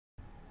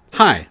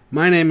Hi,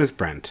 my name is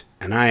Brent,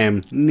 and I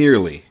am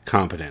nearly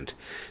competent.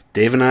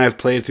 Dave and I have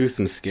played through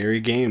some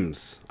scary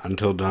games.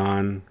 Until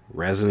Dawn,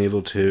 Resident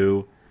Evil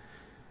 2.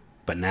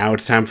 But now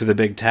it's time for the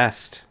big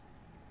test.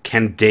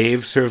 Can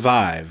Dave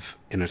survive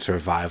in a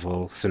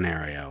survival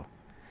scenario?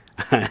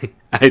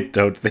 I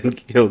don't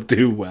think he'll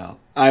do well.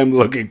 I'm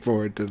looking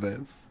forward to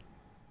this.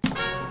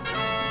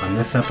 On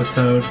this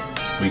episode,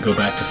 we go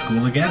back to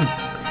school again.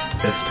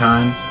 This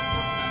time,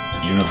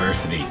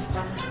 university.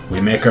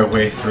 We make our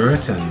way through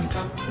it and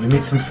we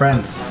meet some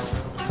friends.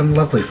 Some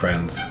lovely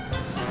friends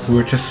who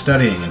were just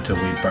studying until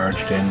we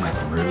barged in like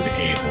rude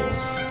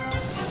a-holes.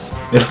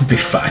 It'll be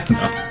fine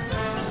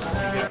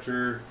though.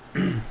 After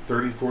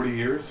 30, 40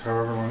 years,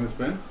 however long it's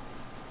been.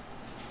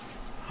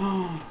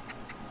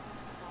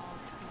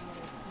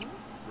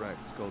 Right,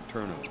 it's called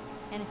turnover.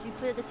 And if you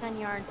clear the 10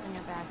 yards, then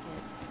you're back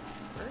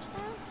at first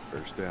down?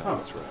 First down, Oh.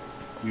 that's right.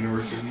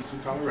 University of Eastern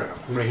Colorado.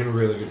 We're making a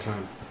really good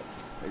time.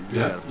 You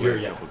Yeah, gotta play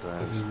yeah. a couple times.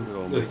 This is- It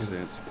all this makes is-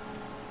 sense.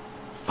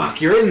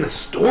 Fuck, you're in the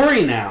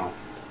story now.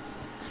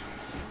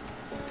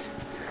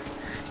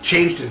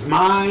 Changed his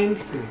mind.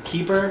 He's gonna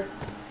keep her.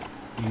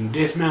 You can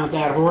dismount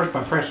that horse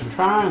by pressing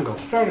triangle.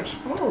 Start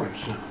exploring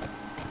some.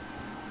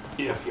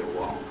 If you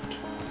want.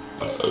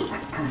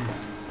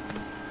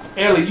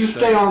 Ellie, you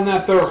stay on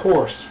that there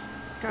horse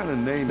What kind of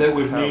name that is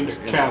we've named Callus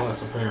anyway?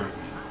 Callus,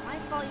 apparently. My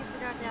fault you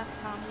forgot to ask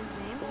Commy's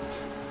name.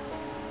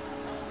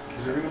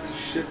 Is there gonna be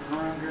shit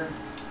around here?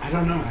 I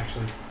don't know,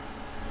 actually.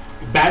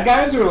 Bad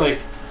guys or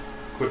like...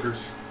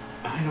 Clickers.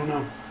 I don't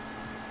know.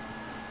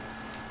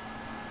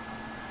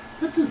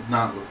 That does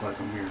not look like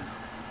a mirror.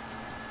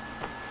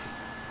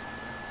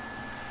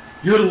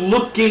 You're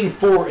looking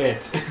for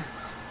it.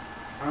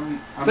 I'm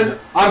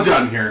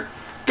done here.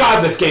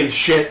 God, this game's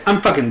shit.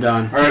 I'm fucking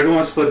done. Alright, who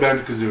wants to play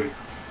Banjo-Kazooie?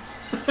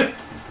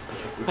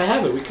 I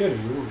have it. We could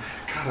if you want.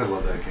 God, I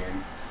love that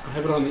game. I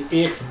have it on the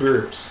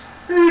EXPERIMENTATIon.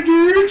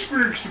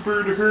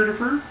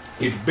 Oh,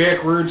 It's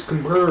backwards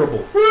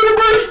comparable.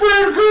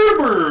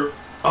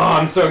 Oh,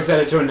 I'm so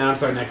excited to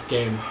announce our next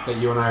game that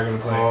you and I are gonna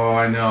play.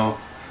 I know.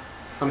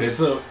 I'm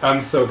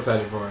so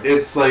excited for it.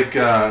 It's like,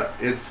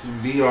 it's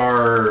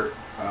VR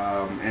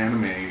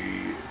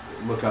anime.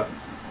 Look up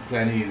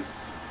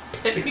pennies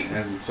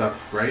and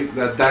stuff, right?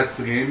 That's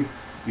the game.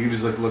 You can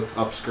just like look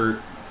up skirt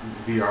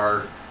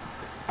VR.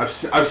 I've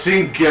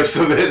seen GIFs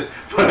of it,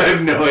 but I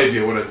have no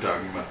idea what I'm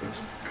talking about.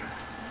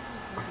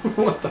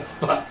 What the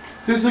fuck?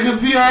 There's like a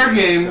VR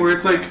game where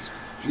it's like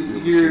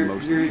you're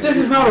This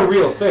is not a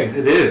real thing.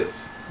 It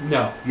is.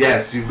 No.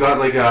 Yes, you've got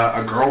like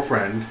a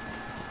girlfriend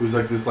who's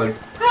like this like.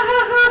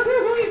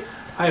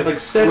 I have Like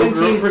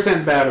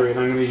 17% battery, and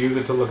I'm gonna use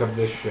it to look up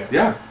this shit.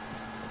 Yeah.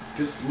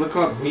 Just look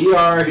up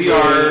VR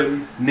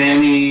game.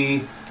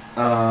 nanny,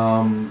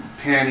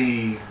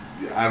 panty.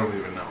 I don't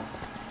even know.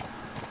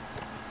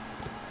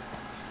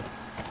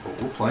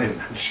 But we're playing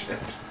that shit.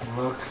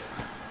 Look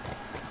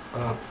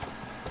up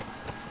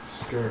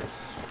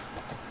skirts.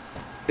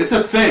 It's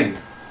a thing.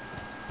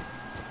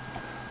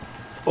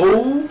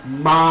 Oh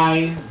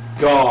my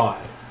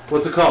god.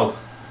 What's it called?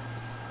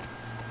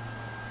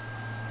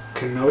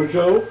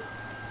 Kanojo?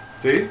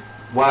 See?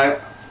 Why?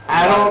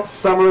 Adult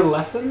summer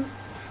lesson?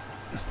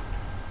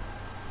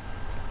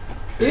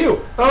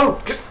 Ew.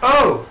 Oh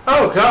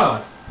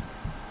god.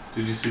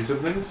 Did you see some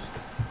things?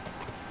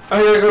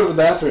 I gotta go to the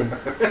bathroom.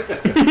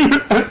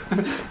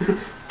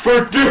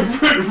 For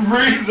different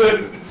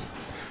reasons.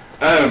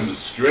 I'm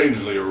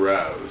strangely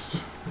aroused.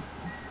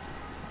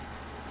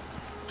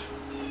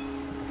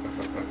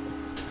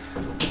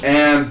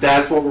 And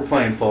that's what we're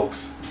playing,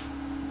 folks.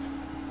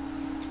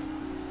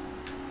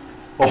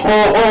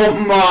 Oh,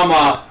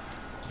 mama!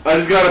 I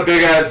just got a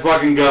big ass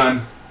fucking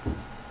gun.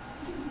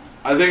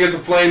 I think it's a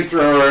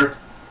flamethrower.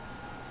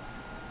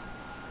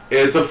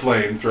 It's a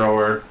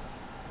flamethrower.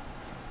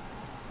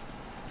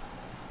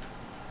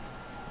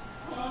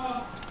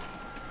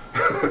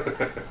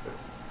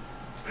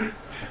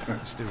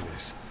 Let's do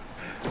this.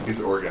 He's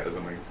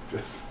orgasming.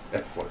 Just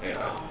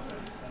FYI.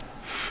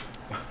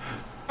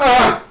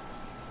 Ah!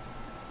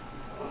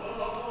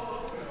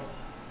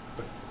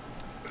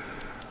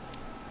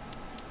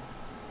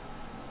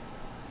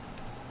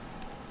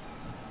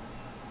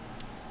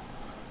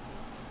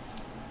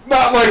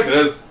 Not like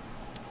this.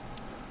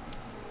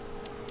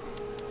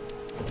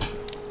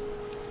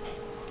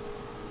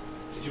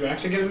 Did you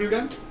actually get a new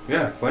gun?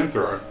 Yeah,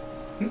 flamethrower.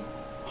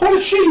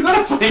 Holy shit, you got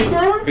a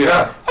flamethrower?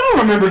 Yeah. I don't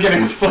remember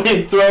getting a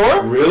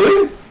flamethrower.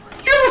 Really?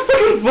 You have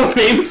a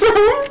fucking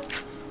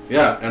flamethrower?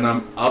 Yeah, and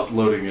I'm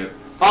uploading it.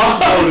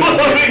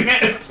 Uploading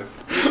it!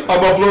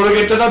 I'm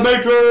uploading it to the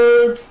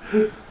Matrix!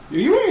 Are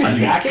you wearing a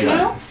jacket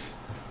now? guns.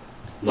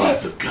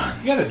 Lots of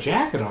guns. You got a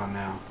jacket on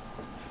now.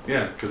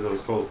 Yeah, because I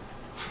was cold.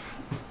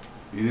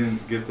 You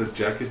didn't get the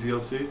jacket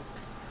DLC?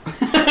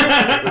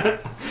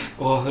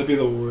 Oh, that'd be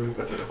the worst.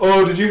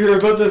 Oh, did you hear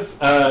about this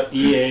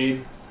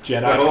EA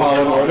Jedi Oh,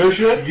 Fallen God. Order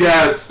shit?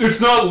 Yes!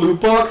 It's not loot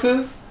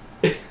boxes.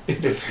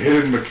 It's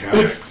hidden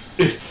mechanics.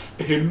 It's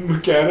hidden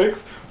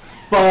mechanics.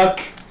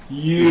 Fuck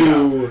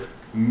you.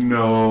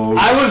 No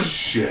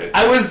shit.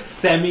 I was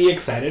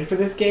semi-excited for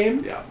this game.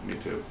 Yeah, me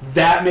too.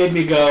 That made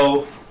me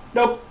go,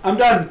 nope, I'm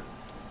done.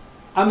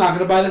 I'm not going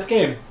to buy this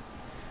game.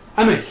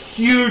 I'm a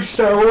huge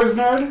Star Wars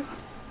nerd.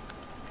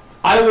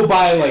 I will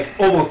buy, like,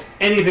 almost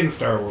anything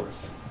Star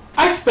Wars.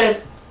 I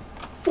spent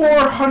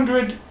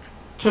 $400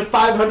 to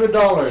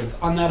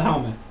 $500 on that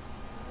helmet.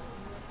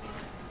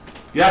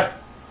 Yeah.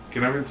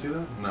 Can everyone see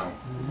that? No.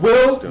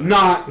 Will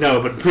not...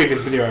 No, but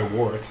previous video I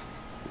wore it.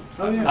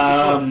 Oh,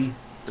 yeah.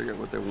 They got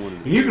what they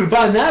wanted. And you can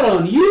find that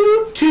on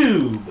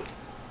YouTube.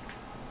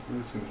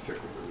 I'm just going to stick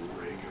with a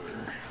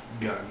regular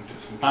gun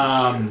just in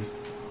case shit.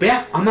 But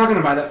yeah, I'm not going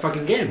to buy that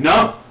fucking game.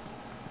 No.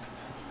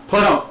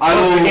 Plus, No,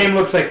 plus the game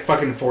looks like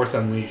fucking Force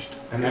Unleashed.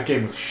 And that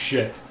game was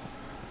shit.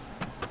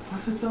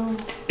 Was it though?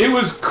 It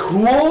was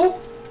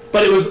cool,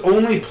 but it was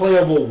only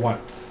playable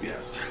once.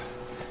 Yes.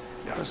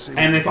 Yeah. Let's see.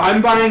 And if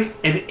I'm buying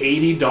an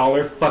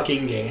 $80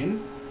 fucking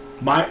game,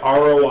 my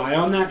ROI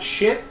on that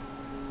shit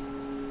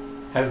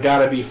has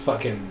got to be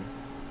fucking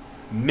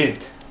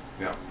mint.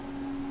 Yeah.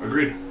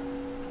 Agreed.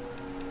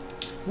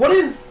 What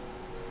is...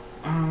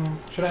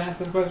 should I ask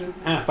this question?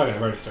 Fuck it,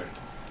 I've already started.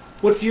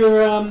 What's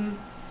your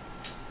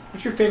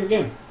favorite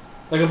game?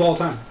 Like, of all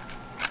time?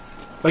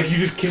 Like, you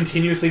just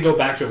continuously go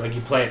back to it, like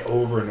you play it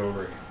over and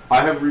over again.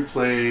 I have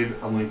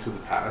replayed A Link to the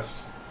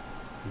Past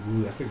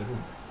Ooh, that's a good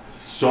one.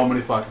 so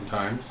many fucking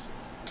times.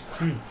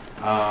 This'll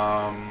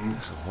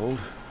hold.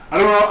 I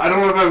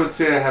don't know if I would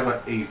say I have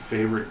a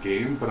favorite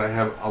game, but I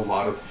have a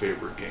lot of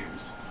favorite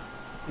games.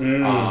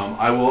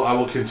 I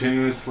will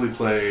continuously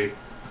play.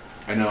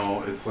 I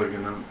know it's like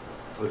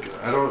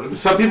I don't.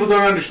 Some people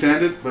don't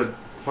understand it, but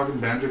fucking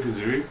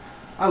Banjo-Kazooie,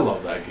 I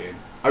love that game.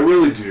 I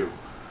really do.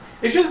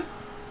 It's just...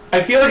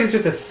 I feel like it's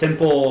just a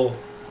simple,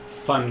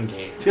 fun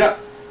game. Yeah,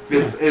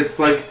 it's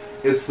like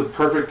it's the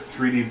perfect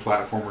 3D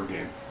platformer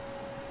game,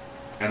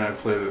 and I've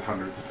played it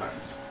hundreds of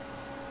times.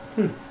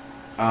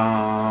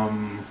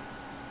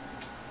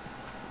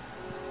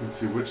 Let's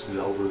see, which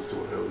Zeldas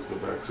do I always go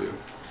back to?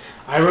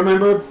 I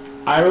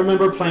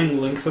remember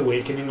playing Link's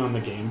Awakening on the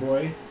Game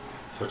Boy.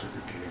 It's such a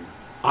good game.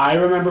 I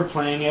remember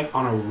playing it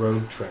on a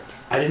road trip.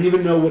 I didn't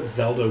even know what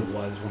Zelda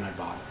was when I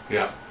bought it.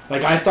 Yeah.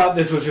 Like, I thought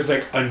this was just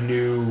like a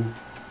new...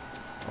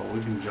 Oh,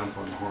 we can jump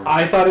on the horse.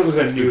 I thought it was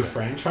a new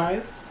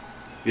franchise.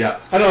 Yeah.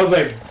 And I was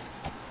like,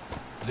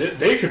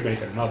 they should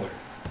make another.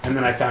 And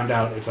then I found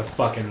out it's a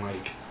fucking,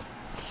 like,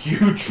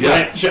 huge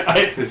franchise.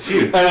 It's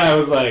huge. And I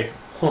was like,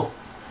 huh.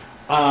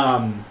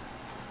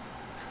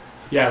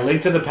 Yeah,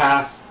 Link to the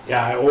Past.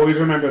 Yeah, I always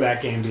remember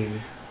that game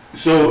being...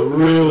 So,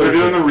 really they're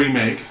doing good. a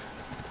remake.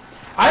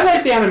 I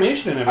like the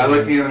animation and I everything.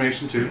 like the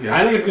animation too, yeah.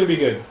 I think it's going to be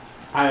good.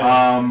 I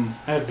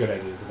have good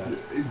ideas about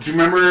it. Do you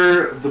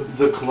remember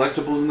the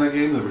collectibles in that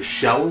game? There were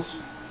shells,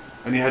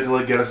 and you had to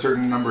like get a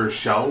certain number of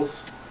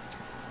shells.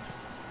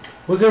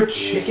 Was there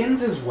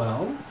chickens as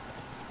well?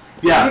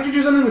 Yeah. Did you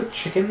do something with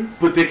chickens?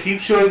 But they keep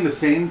showing the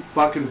same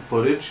fucking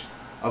footage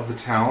of the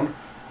town,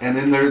 and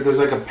then there's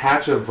like a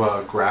patch of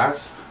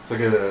grass. It's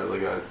like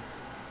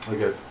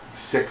a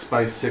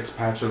 6x6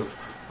 patch of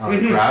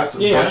grass,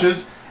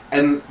 bushes,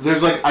 and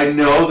there's like I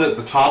know that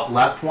the top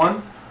left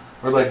one,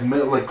 or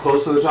like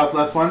close to the top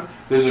left one,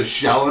 there's a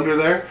shell under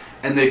there,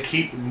 and they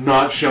keep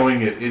not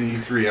showing it in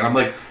E3, and I'm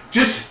like,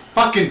 just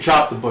fucking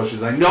chop the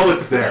bushes. I know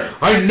it's there.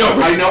 I know.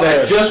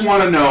 I just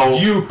want to know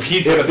you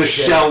piece if of the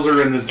shit. shells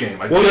are in this game.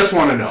 I just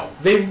want to know.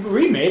 They've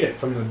remade it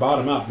from the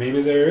bottom up.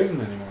 Maybe there isn't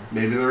anymore.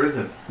 Maybe there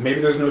isn't.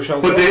 Maybe there's no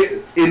shells. But at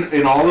all. they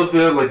in all of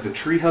the like the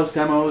treehouse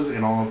demos,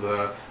 in all of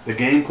the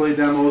gameplay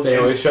demos, They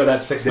always show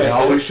that 6x6. They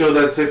always show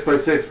that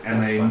 6x6,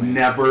 and That's they funny.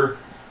 never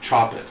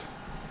chop it.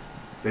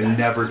 They That's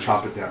never funny.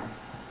 chop it down.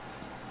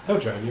 That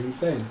would drive you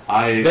insane. You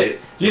Yes. think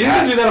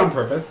they do that on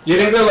purpose? You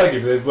think they're like,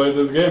 if they play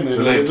this game, they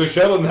know Like- there's a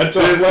shell in that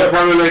top They're left?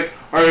 probably like,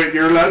 alright,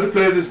 you're allowed to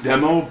play this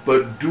demo,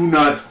 but do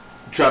not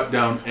chop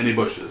down any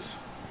bushes.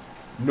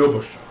 No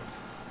bush chop.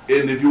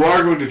 And if you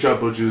are going to chop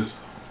bushes,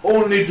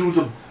 only do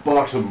the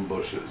bottom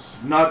bushes,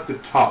 not the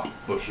top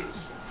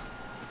bushes.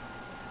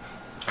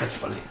 That's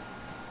funny.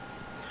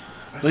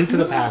 Link to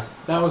the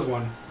Past. That was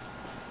one.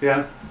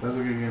 Yeah, that's a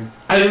good game.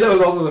 I think that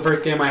was also the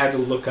first game I had to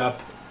look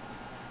up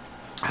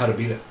how to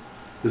beat it.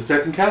 The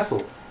second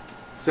castle.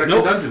 Second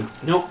Nope. dungeon.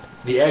 Nope.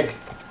 The egg.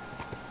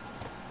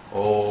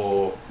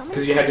 Oh.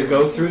 Because you had to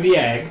go through the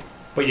egg,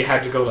 but you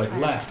had to go like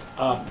left,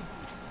 up,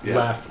 Yeah.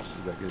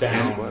 left,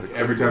 down. And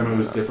every time it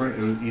was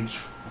different. Each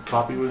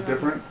copy was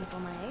different. People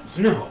my age?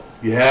 No.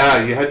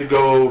 Yeah, you had to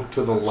go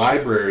to the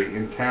library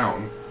in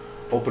town,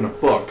 open a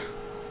book,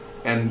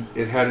 and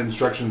it had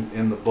instructions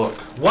in the book.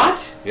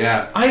 What?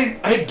 Yeah.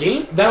 I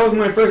game. That was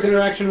my first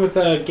interaction with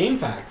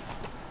GameFAQs.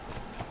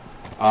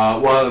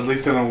 Well, at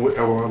least in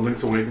a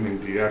Link's Awakening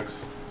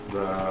DX,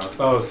 the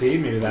Oh, see,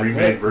 maybe that's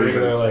remade it. version. Maybe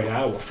they're like,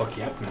 we'll fuck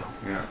you up now.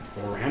 yeah.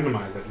 We'll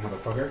randomize it,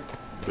 motherfucker.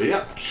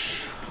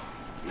 Bitch.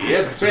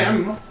 It's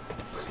been.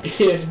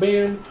 It's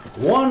been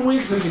 1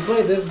 week since you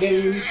played this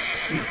game.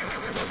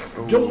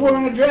 Just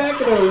wearing a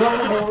jacket and was on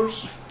a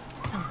horse.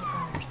 Sounds like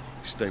ours.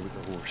 Stay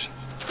with the horse.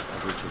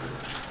 I'll reach over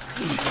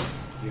there.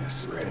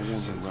 Yes, Ready the for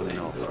some woman running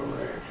off.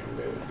 flamethrower action,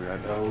 baby. Grab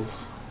it.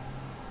 Bells.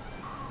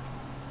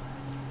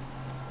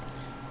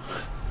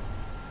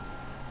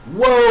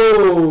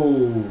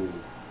 Whoa!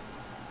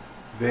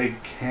 They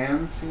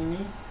can see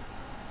me.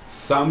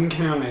 Some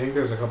can. I think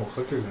there's a couple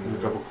clickers in There's a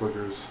there. couple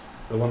clickers.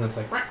 The one that's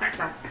like.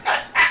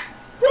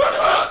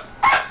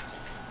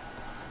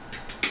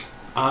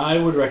 I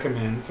would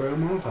recommend throwing a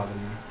Molotov in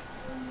there.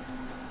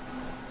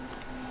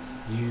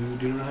 You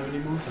do not have any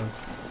Molotov.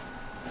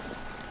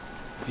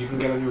 If you can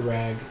get on your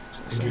rag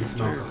and drink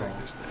some alcohol.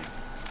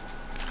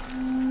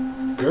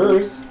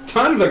 Gurs?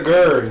 Tons of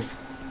gurs!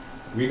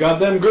 We got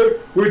them gurs.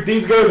 With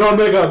these gurs, I'll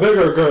make a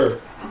bigger gur.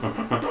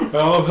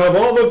 I'll have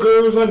all the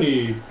gurs I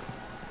need.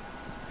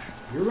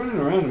 You're running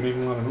around and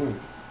making a lot of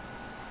noise.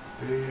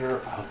 They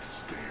are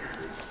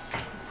upstairs.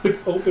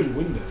 With open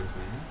windows,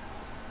 man.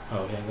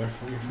 Oh, yeah, they're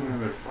fucking Yeah, fun.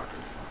 they're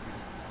fucking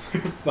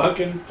funny. They're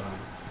fucking fun.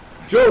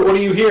 Joel, what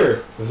do you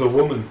hear? There's a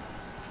woman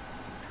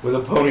with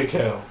a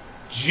ponytail.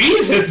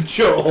 Jesus,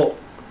 Joel!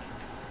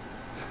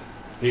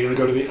 Are you gonna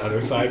go to the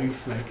other side and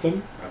snipe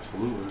them?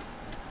 Absolutely.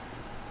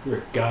 You're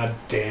a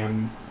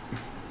goddamn...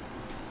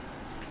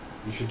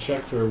 You should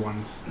check for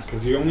ones,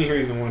 because you're only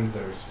hearing the ones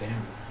that are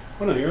standing.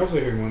 Oh no, you're also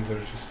hearing ones that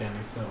are just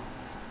standing still.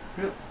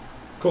 Yep.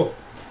 Cool.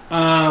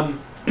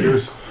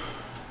 Here's.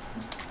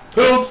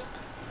 Pills!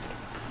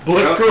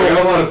 Blitzgirl I got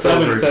a lot of 117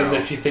 pills right says now.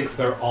 that she thinks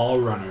they're all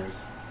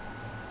runners.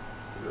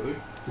 Really?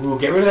 Ooh,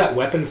 get rid of that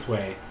weapon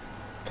sway.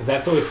 Because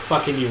that's always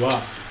fucking you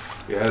up.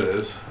 Yeah, it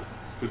is.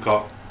 Good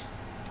call.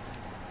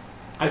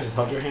 I just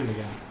held your hand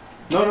again.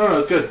 No,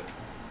 it's good.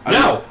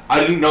 No! I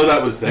didn't know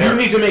that was there. You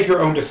need to make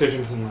your own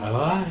decisions in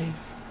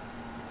life.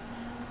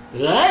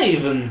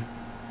 Live and...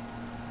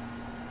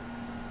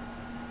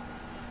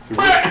 So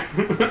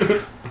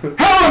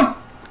Help!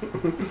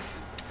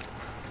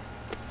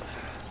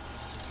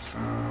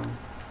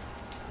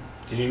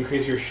 Did you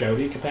increase your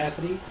shouty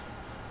capacity?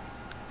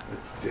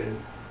 I did.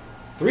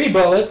 3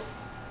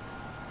 bullets.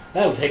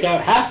 That'll take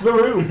out half the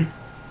room.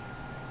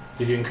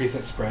 Did you increase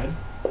that spread?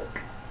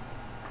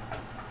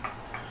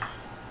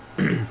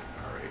 Alright.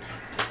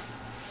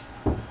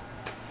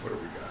 What do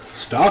we got?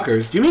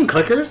 Stalkers? Do you mean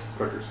clickers?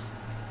 Clickers.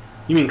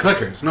 You mean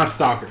clickers, not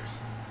stalkers.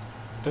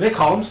 Do they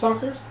call them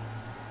stalkers?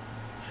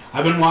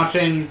 I've been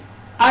watching...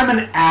 I'm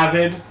an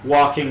avid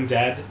Walking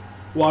Dead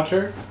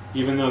watcher,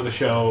 even though the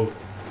show...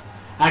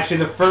 Actually,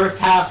 the first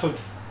half of...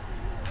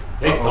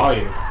 They saw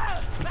you.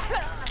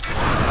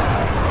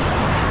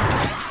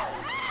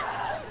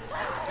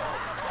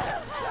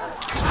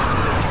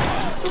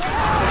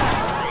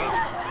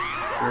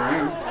 Here I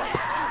am.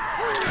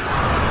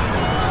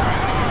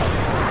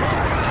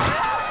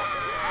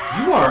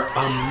 You are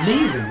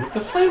amazing with the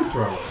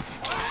flamethrower.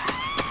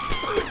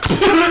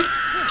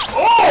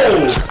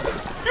 Oh!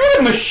 You had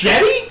a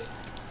machete?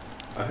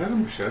 I had a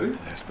machete?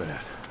 That's bad.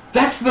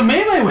 That's the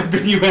melee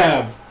weapon you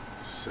have.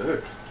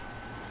 Sick.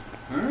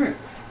 Alright.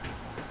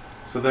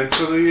 So thanks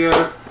for the,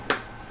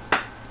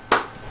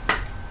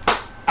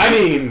 I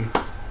mean,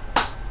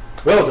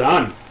 well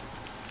done.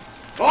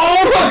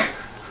 Oh, look!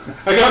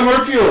 I got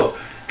more fuel.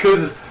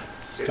 Because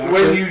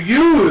when you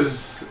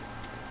use...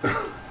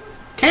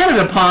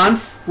 Canada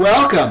Ponce,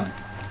 welcome.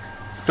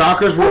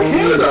 Stalkers were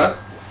Canada?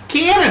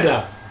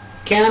 Canada,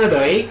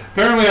 eh?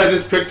 Apparently I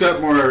just picked up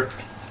more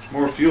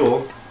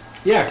fuel.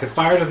 Yeah, because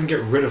fire doesn't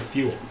get rid of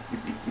fuel.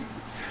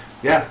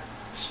 Yeah.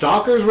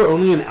 Stalkers were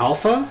only in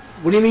alpha?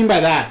 What do you mean by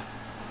that?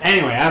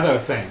 Anyway, as I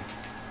was saying,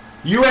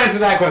 you answer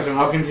that question.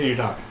 I'll continue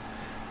talking.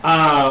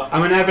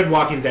 I'm an avid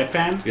Walking Dead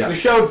fan. Yeah. The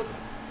show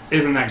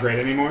isn't that great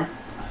anymore.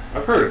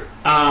 I've heard.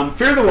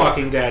 Fear the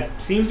Walking Dead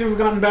seems to have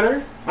gotten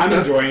better. I'm Okay.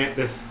 enjoying it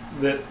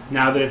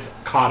now that it's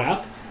caught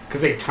up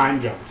because they time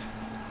jumped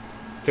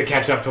to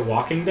catch up to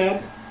Walking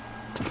Dead.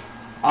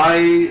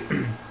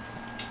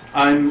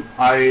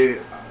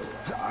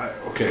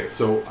 Okay,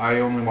 so I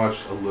only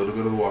watched a little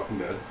bit of The Walking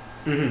Dead.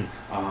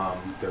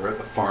 Mm-hmm. They're at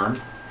the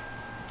farm.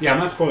 Yeah, I'm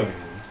not spoiling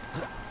anything.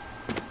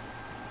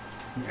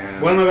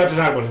 And What I'm about to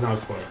talk about is not a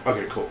spoiler.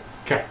 okay, cool.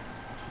 Okay.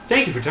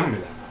 Thank you for telling me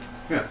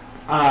that.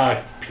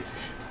 Yeah. Piece of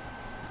shit.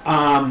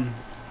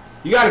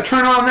 You gotta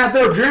turn on that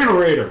there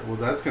generator. Well,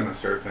 that's gonna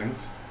start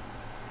things.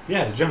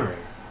 Yeah, the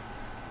generator.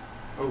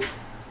 Oh.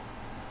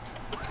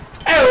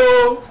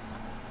 Oh!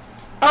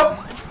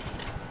 Oh!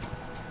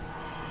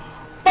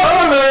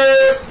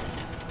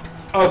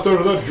 I'll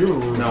start that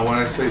generator. No, when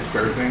I say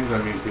start things,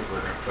 I mean people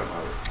are gonna come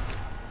out.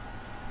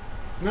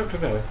 No,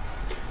 took that way.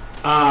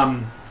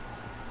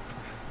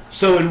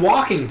 So in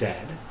Walking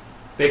Dead,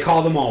 they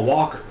call them all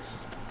walkers.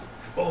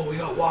 Oh, we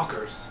got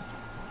walkers.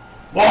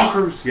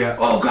 Walkers! Yeah.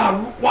 Oh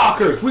god,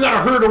 walkers! We got a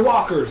herd of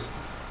walkers!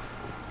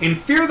 In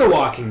Fear the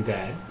Walking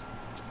Dead,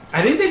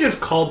 I think they just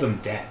called them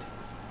dead.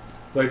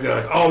 Like, they're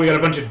like, oh, we got a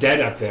bunch of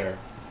dead up there.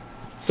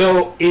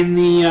 So, in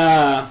the,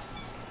 I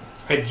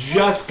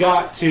just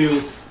got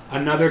to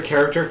another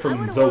character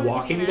from The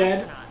Walking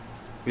Dead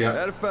Yeah.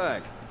 That a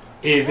fact.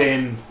 is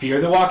in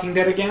Fear the Walking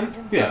Dead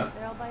again. Yeah.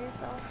 They're all by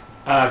yourself?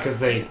 Because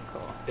Cool.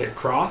 it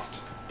crossed,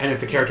 and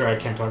it's a character I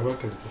can't talk about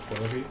because it's a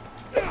spoiler for you.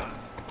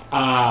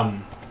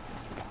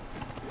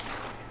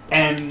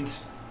 And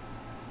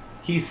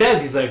he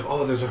says, he's like,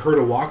 oh, there's a herd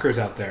of walkers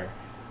out there.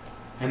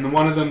 And then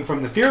one of them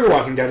from the Fear of the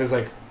Walking Dead is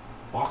like,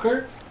 walker?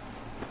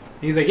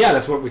 And he's like, yeah,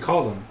 that's what we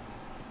call them.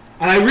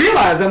 And I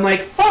realized, I'm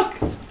like, fuck,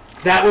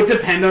 that would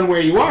depend on where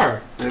you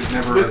are.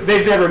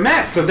 They've never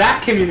met, so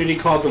that community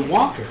called them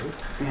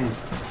walkers.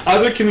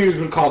 Other communities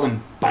would call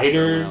them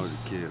biters. When I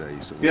was a kid, I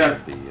used to Yeah,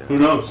 want to be, who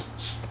knows?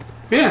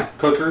 Yeah.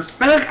 Cookers.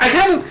 And I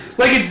kind of,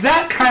 like, it's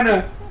that kind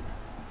of,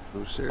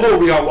 Oh, seriously. oh,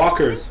 we got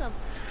walkers.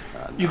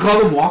 You call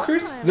them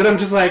walkers? Then I'm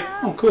just like,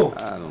 oh, cool.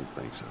 I don't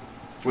think so.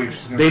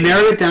 They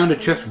narrowed it down to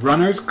just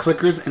runners,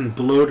 clickers, and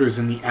bloaters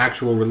in the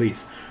actual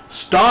release.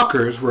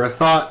 Stalkers were a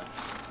thought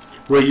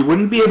where you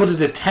wouldn't be able to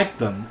detect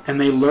them,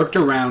 and they lurked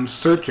around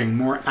searching,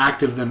 more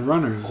active than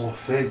runners. Oh,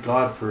 thank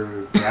God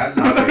for that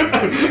not being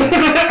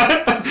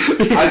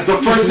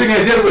the first thing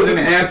I did was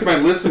enhance my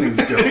listening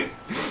skills.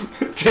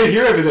 To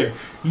hear everything.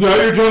 Now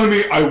you're telling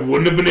me I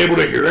wouldn't have been able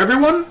to hear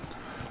everyone?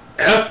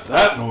 F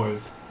that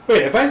noise.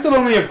 Wait, if I still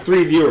only have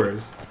 3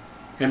 viewers,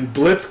 and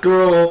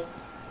Blitzgirl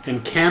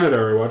in Canada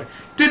or what,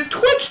 did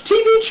Twitch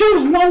TV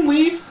choose 1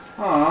 leave?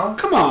 Aw.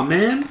 Come on,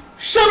 man.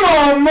 Come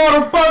on,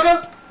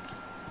 motherfucker!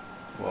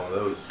 Well,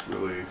 that was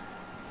really...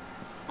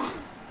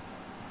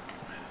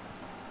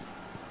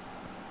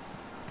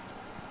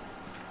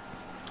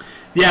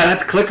 Yeah,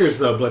 that's clickers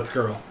though,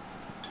 Blitzgirl.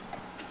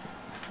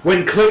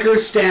 When clickers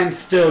stand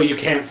still, you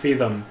can't see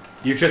them.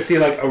 You just see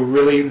like a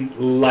really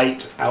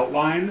light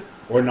outline,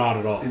 or not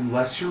at all.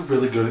 Unless you're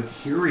really good at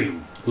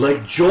hearing.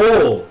 Like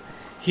Joel.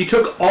 He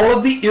took all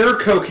of the ear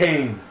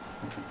cocaine.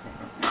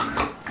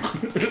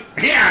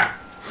 Yeah!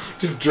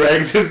 Just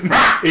drags his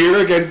ear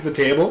against the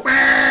table.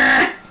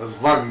 That's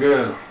fucking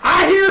good.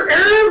 I hear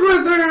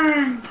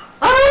everything!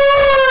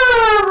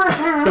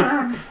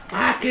 Everything!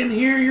 I can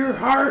hear your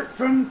heart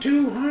from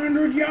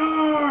 200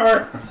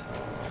 yards!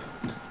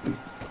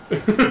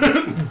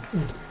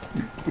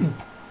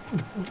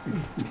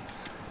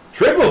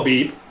 Triple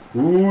beep?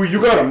 Ooh,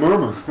 you got a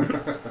murmur.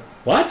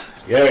 What?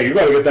 Yeah, you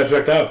gotta get that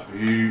checked out.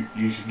 You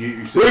should get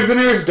yourself... Where's the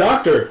nearest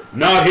doctor?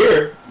 Not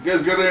here. You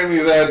guys got any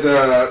of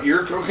that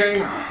ear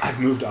cocaine? I've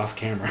moved off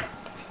camera.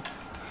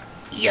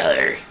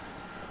 Yar.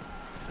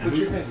 Put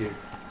your head here.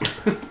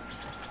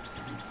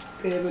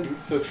 David.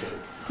 I'm so sorry.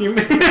 You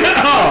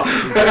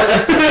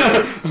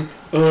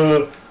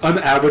I'm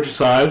average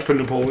size for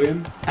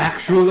Napoleon.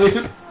 Actually.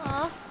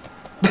 Aw.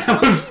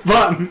 That was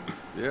fun.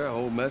 Yeah, a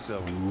whole mess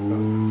of them.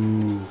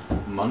 Ooh.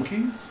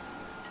 Monkeys?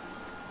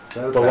 Is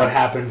that a But bad- what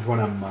happens when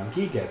a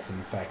monkey gets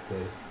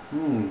infected?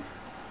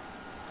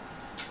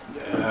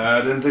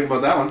 I didn't think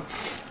about that one.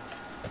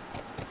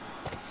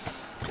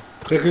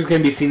 Clickers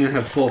can be seen and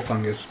have full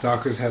fungus.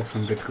 Stalkers have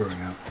some bits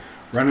growing out.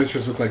 Runners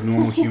just look like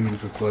normal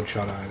humans with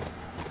bloodshot eyes.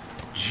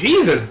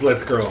 Jesus,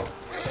 Blitzgirl!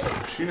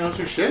 She knows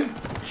her shit.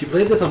 She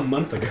played this a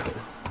month ago.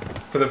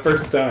 For the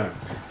first time.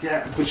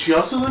 Yeah, but she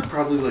also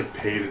probably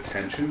paid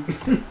attention.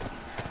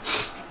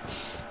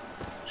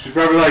 She's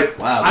probably like,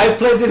 wow, I've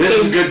played this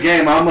is a game. good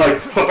game. I'm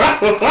like,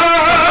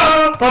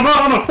 I'm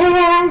on a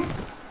horse!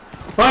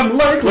 I'm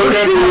like look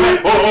at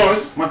my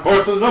horse. My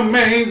horse is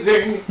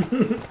amazing.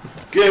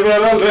 Give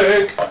it a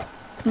lick.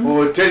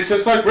 Oh, it tastes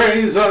just like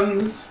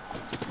raisins.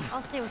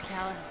 I'll stay with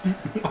Callus.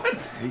 What?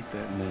 I hate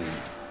that name.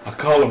 I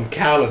call them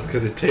callus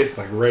because it tastes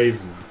like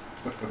raisins.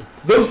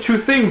 Those two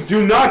things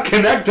do not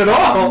connect at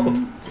all.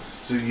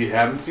 So you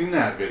haven't seen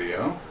that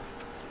video,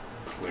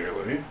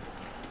 clearly.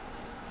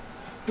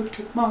 Look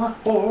at my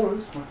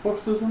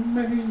horse is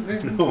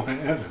amazing. No, I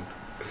haven't.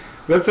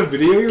 That's a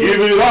video you're Give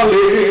it a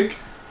lick.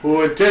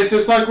 Oh, it tastes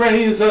just like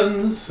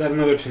raisins. Is that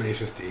another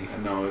Tenacious D?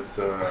 No, it's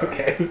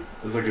Okay.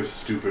 it's like a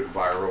stupid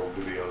viral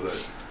video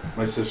that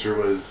my sister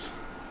was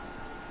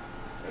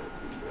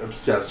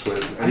obsessed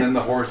with, and then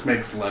the horse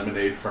makes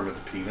lemonade from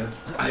its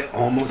penis. I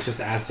almost just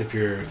asked if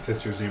your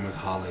sister's name was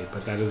Holly,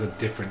 but that is a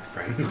different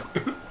friend.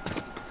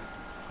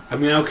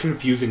 I'm now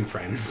confusing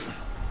friends.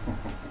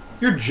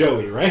 You're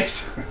Joey,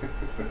 right?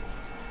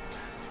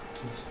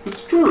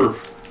 It's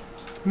Derv.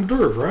 I'm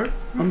Derv, right?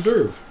 I'm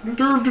Derv.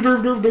 Derv,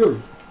 Derv, Derv,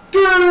 Derv.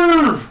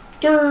 Derv!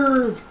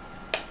 Derv!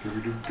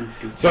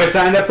 So I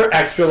signed up for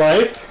Extra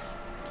Life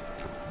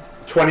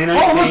 2019.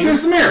 Oh, look,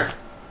 there's the mirror.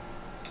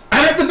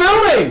 I'm at the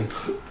building!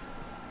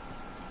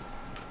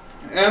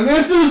 And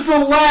this is the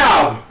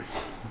lab.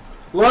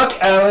 Look,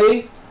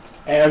 Ellie,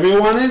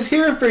 everyone is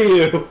here for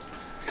you.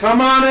 Come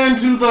on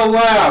into the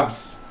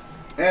labs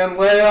and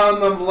lay on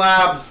the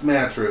labs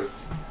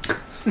mattress.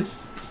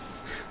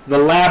 The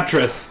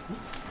Labtress.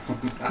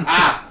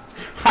 Ah!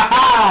 Ha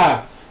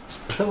ha!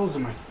 Pillows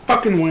in my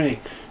fucking way.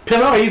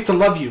 Pillow, I used to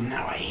love you.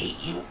 Now I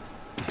hate you.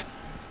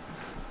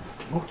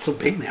 Oh, it's so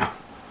big now.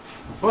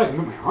 Oh, I can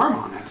put my arm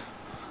on it.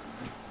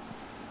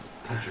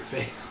 Touch your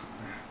face.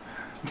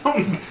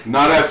 Don't.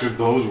 Not after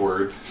those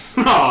words.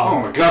 Oh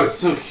Oh, my god, it's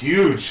so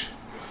huge.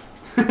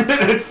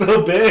 it's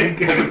so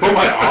big. I can put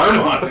my arm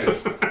on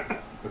it.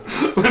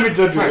 Let me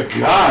touch your My face.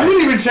 God. You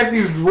didn't even check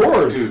these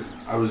drawers. Dude,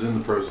 I was in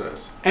the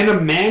process. And a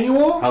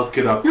manual? Health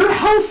kit up. Your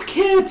health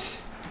kit!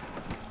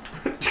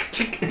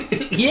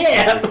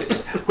 Yeah!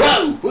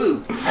 Whoa, whoa.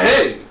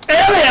 Hey!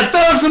 Ellie, I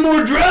found some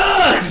more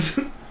drugs!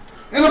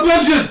 And a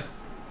bunch of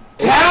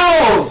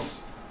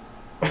towels!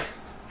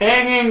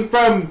 Hanging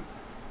from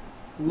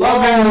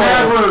Love and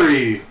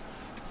Reverie!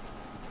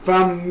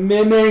 From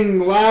Miming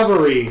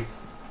Lavery.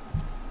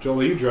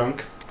 Joel, are you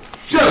drunk?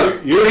 Shut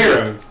up! You're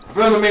Mirror. drunk. I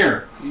found the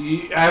mirror.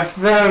 I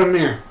found a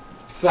mirror.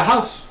 It's the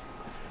house.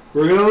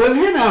 We're gonna live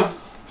here now.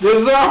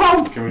 This is our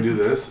home. Can we do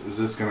this? Is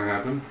this gonna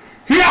happen?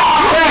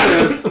 Yeah,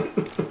 it is!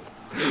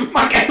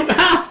 My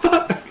God,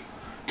 fuck.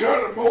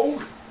 Got it,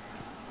 mold.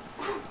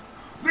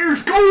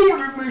 There's gold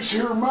in this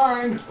here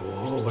mine.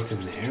 Oh, what's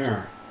in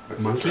there?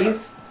 That's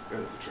Monkeys?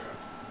 That's a trap.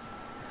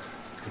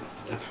 It's gonna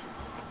flip.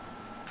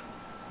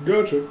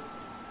 Gotcha.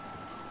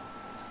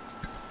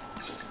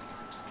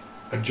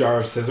 A jar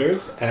of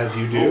scissors, as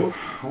you do.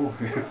 Oh,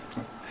 yeah.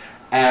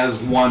 As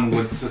one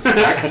would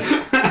suspect.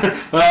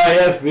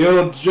 Yes, the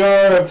old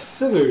jar of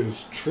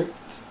scissors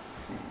tricked.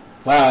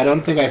 Wow, I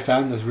don't think I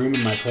found this room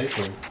in my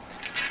playthrough.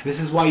 This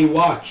is why you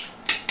watch.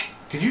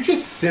 Did you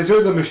just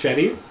scissor the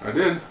machetes? I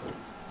did.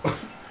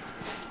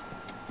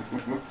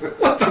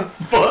 What the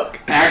fuck?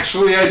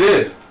 Actually, I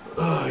did.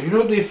 You know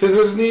what these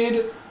scissors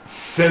need?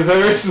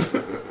 Scissors.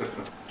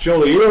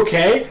 Joel, are you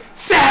okay?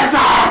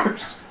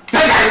 Scissors!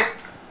 Scissors!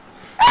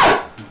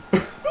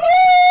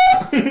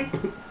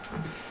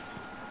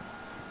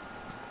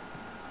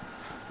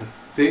 I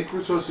think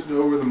we're supposed to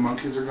go where the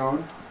monkeys are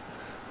going.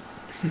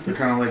 They're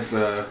kind of like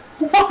the...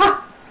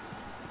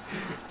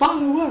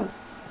 Follow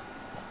us.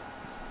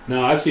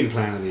 No, I've seen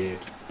Planet of the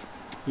Apes.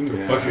 You can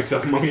go fuck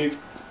yourself, monkeys.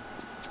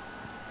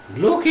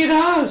 Look at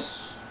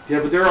us. Yeah,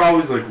 but they're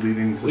always like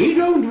leading to... We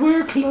don't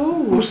wear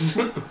clothes.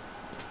 No,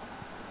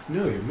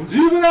 you're monkeys.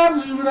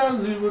 Zoobada, zoobada,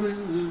 zoobada,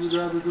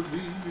 zoobada,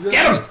 zoobada.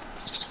 Get him!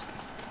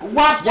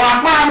 Wop,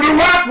 wop, wop,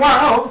 wop,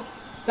 wop.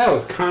 That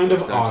was kind of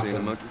Never seen a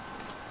awesome. monkey.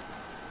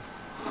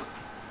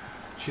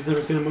 She's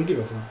never seen a monkey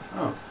before.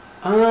 Oh.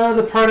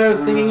 The part I was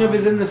thinking of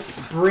is in the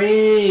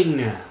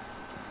spring.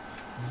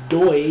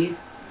 Doy.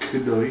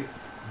 Kudoy.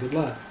 Good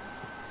luck.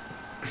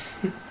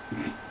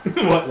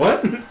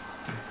 What?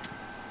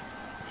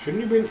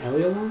 Shouldn't you bring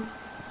Ellie along?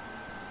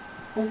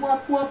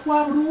 Wop, wop,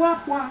 wop,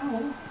 wop, wop.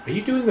 Are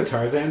you doing the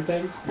Tarzan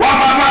thing? Wop,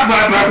 wop,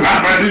 wop, wop,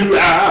 wop,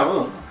 wop,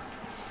 wop.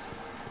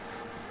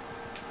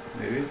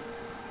 Maybe.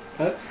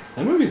 That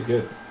movie's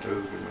good. That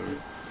was a good movie.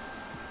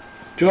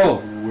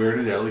 Joel. Where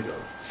did Ellie go?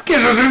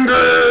 Skizzers and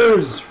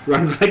Gers!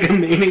 Runs like a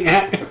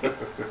maniac.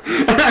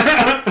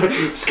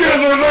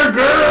 Skizzers and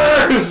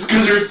Gers!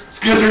 Skizzers,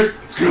 skizzers,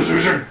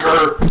 skizzers and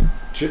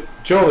grr.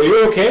 Joel, are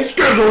you okay?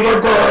 Skizzers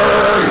and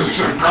grr.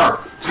 Skizzers and grr.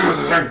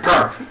 Skizzers and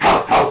grr.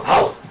 Health, health,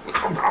 health.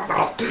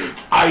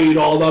 I eat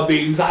all the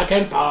beans I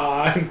can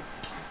find.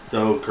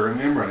 So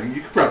currently I'm running.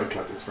 You could probably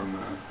cut this from the...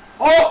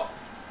 Oh!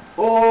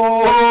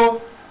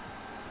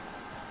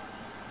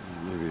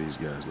 Maybe these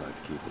guys like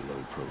to keep a low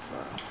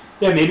profile.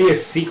 Yeah, maybe a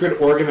secret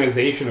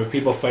organization of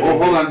people fighting. Oh,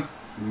 hold on.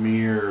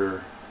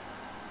 Mirror.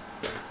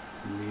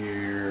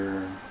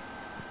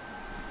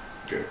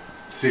 Okay.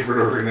 Secret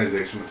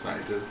organization of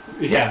scientists.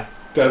 Yeah,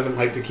 doesn't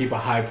like to keep a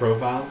high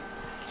profile.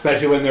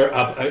 Especially when they're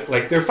up,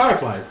 like, they're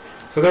fireflies.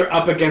 So they're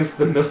up against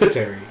the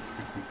military.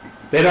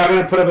 They're not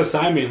going to put up a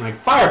sign being like,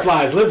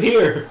 Fireflies, live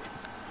here.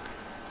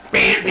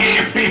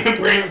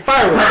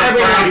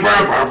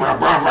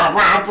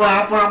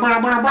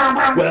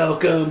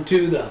 Welcome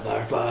to the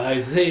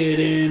Fireflies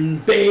hidden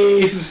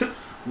base.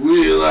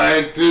 We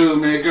like to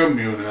make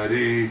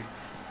immunity.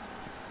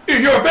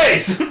 In your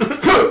face!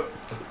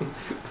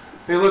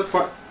 Hey, look,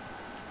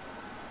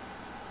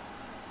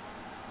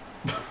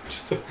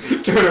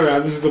 Turn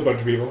around, this is a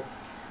bunch of people.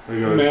 Hey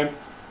guys. Man,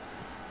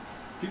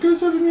 You guys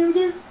have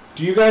immunity?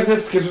 do you guys have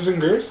Skizzers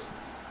and Gers?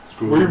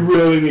 We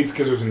really need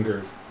Skizzers and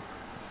Gers.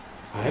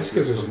 I have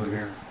Skizzers and Gers.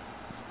 here.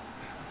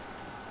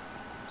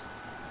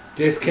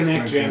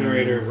 Disconnect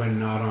generator when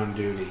not on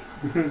duty.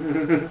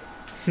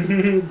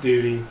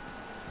 Duty.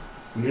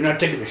 When you're not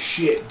taking a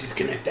shit,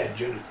 disconnect that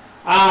generator.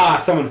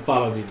 Someone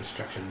follow the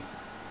instructions.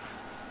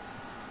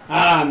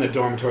 In the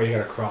dormitory you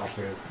gotta crawl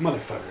through.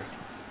 Motherfuckers.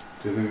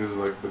 Do you think this is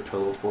like the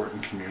pillow fort in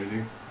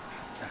Community?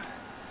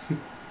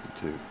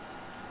 Too.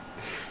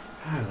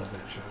 I love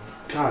that show.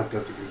 God,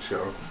 that's a good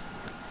show.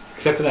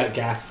 Except for that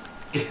gas...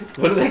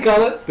 What do they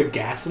call it? The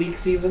gas leak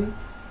season?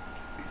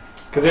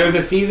 Because there was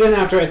a season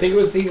after, I think it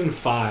was season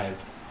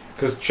 5,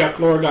 because Chuck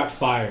Lorre got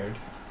fired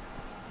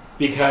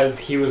because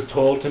he was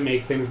told to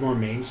make things more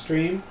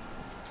mainstream,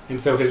 and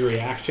so his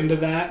reaction to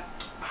that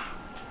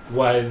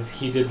was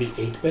he did the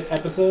 8-bit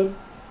episode.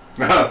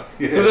 Yeah.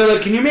 So they're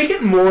like, can you make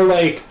it more,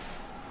 like,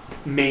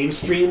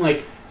 mainstream?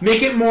 Like,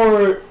 make it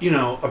more,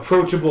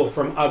 approachable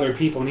from other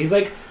people. And he's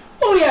like,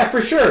 oh yeah,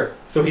 for sure.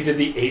 So he did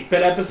the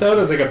 8-bit episode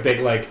as, like, a big,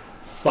 like,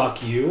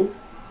 fuck you.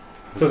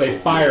 So they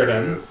fired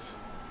him.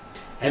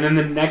 And then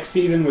the next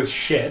season was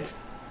shit.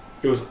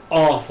 It was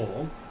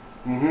awful.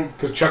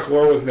 Because Chuck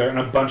Lorre was there and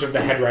a bunch of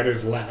the head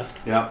writers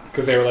left. Yep.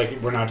 Because they were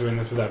like, we're not doing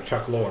this without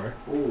Chuck Lorre.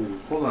 Oh,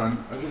 hold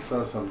on. I just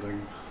saw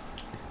something.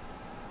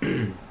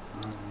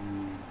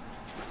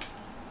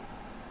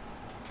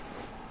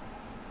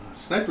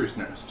 Sniper's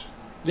Nest.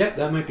 Yep,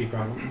 that might be a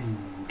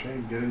problem.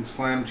 Okay, getting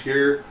slammed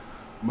here.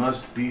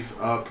 must beef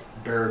up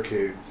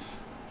barricades.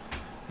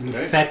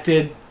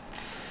 Infected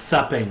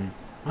supping.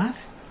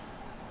 What?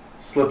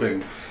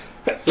 Slipping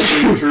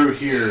through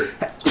here.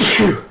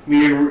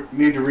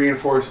 Need to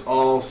reinforce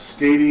all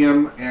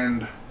stadium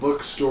and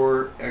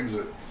bookstore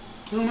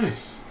exits. Oh,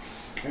 nice.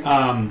 Okay.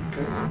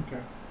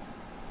 Okay.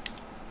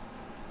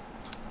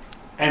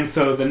 And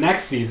so the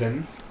next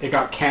season, it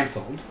got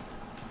canceled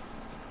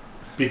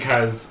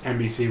because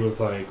NBC was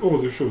like, "Oh,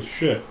 this show's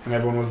shit," and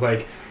everyone was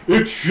like,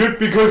 "It's shit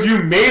because you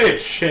made it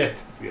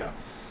shit." Yeah.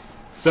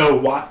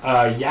 So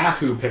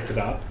Yahoo picked it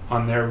up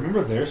on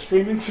their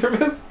streaming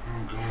service.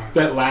 Oh god.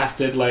 That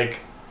lasted like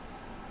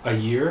a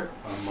year.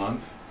 A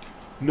month.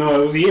 No,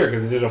 it was a year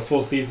because it did a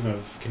full season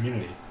of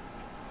Community.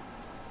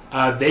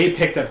 They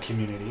picked up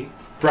Community,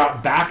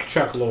 brought back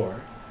Chuck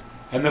Lorre,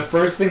 and the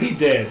first thing he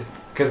did,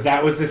 because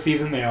that was the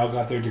season they all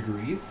got their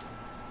degrees.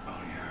 Oh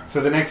yeah.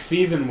 So the next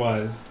season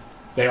was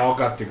they all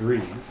got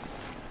degrees,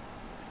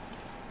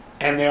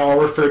 and they all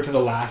referred to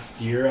the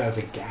last year as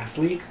a gas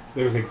leak.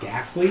 There was a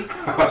gas leak,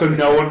 so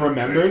no one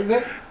remembers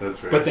it.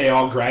 That's right. But they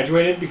all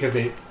graduated because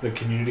the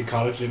community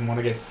college didn't want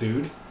to get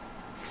sued.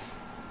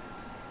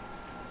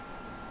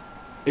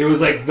 It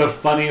was like the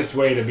funniest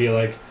way to be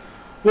like,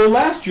 well,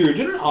 last year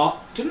didn't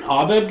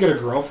Abed get a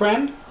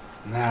girlfriend?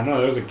 Nah, no,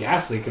 there was a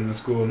gas leak in the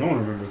school. No one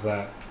remembers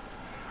that.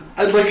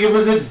 It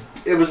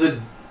was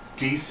a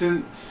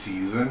decent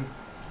season.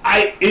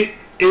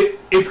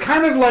 It's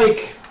kind of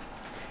like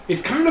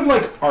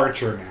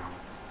Archer now.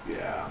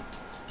 Yeah.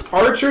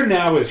 Archer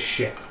now is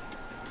shit,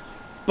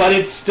 but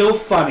it's still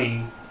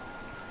funny.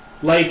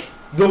 Like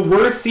the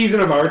worst season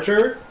of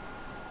Archer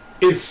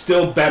is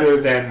still better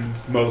than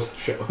most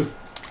shows.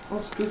 Oh,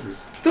 scissors.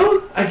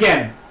 Those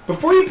again.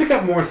 Before you pick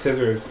up more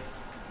scissors,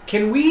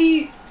 can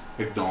we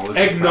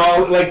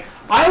acknowledge? Like,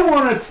 I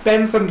want to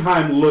spend some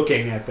time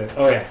looking at this.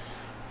 Oh yeah,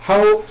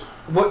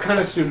 what kind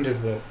of student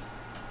is this?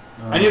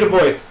 I need a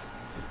voice.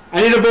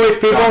 I need a voice,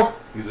 people. Jock.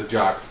 He's a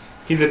jock.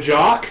 He's a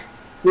jock.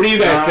 What do you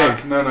guys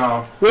think?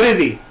 No. What is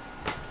he?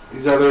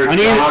 He's either a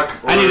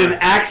jock or I need an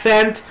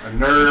accent, a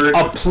nerd,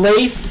 a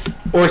place,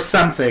 or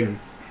something.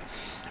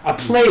 A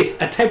place,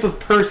 a type of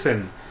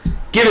person.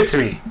 Give it to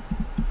me.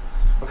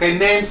 Okay,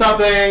 name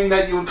something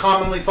that you would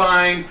commonly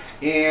find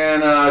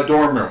in a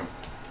dorm room.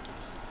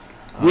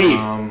 Weed.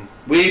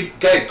 Weed.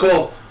 Okay,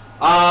 cool.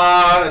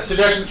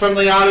 Suggestions from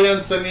the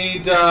audience. I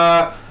need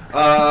a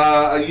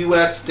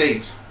U.S.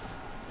 state.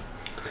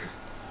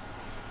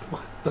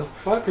 What the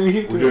fuck are you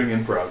doing? We're doing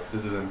improv.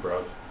 This is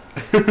improv.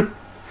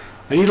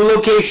 I need a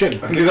location.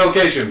 I need a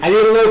location. I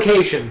need a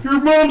location. Your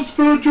mom's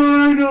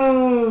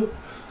vagina.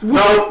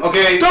 No,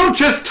 okay. Don't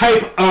just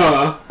type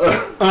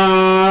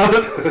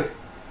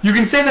You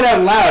can say that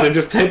out loud and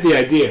just type the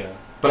idea.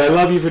 But I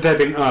love you for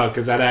typing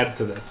because that adds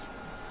to this.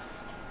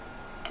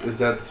 Is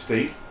that the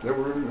state that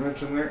we're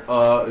mentioning there?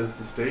 Is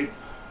the state?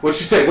 What'd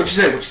she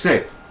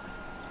say?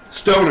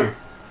 Stoner.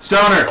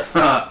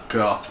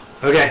 Cool.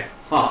 Okay.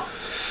 Huh.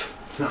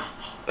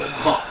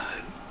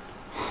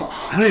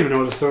 I don't even know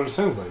what a stoner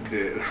sounds like.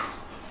 Dude.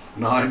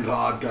 9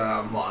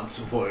 goddamn months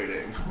of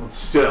waiting. But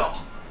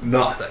still,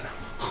 nothing.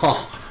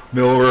 Huh.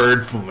 No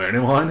word from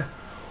anyone?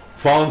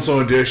 Found some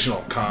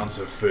additional cans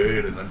of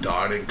food in the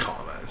dining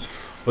comments,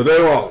 but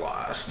they won't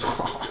last.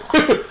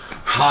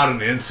 Had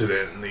an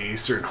incident in the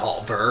Eastern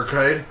Hall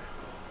barricade.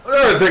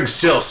 Everything's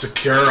still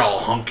secure, all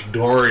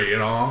hunky-dory, you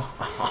know.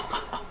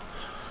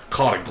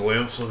 Caught a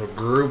glimpse of a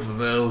group of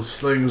those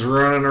things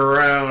running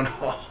around.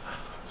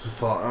 Just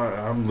thought,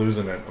 I'm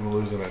losing it.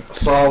 I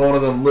saw one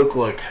of them look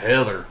like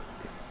Heather.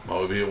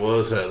 Maybe it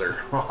was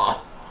Heather.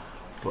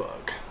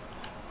 Fuck.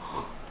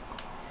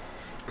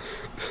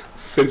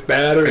 Since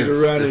batteries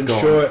are running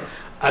short,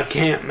 I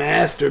can't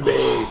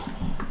masturbate.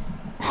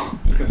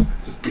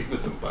 Just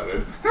Beavis and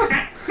Butthead.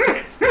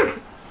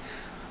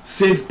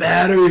 Since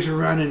batteries are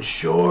running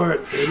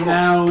short, they're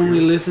now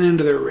only listening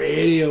to the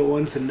radio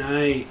once a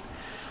night.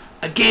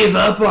 I gave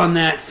up on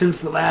that since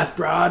the last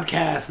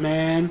broadcast,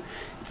 man.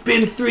 It's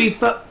been 3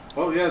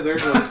 Oh yeah, there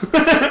it goes.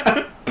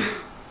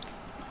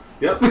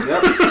 Yep.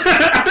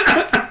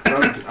 I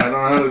don't know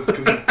how to...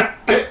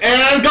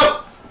 And go!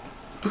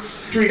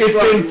 It's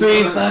been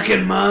 3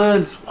 fucking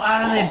months.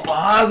 Why do they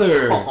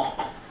bother?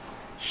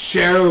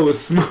 Cheryl was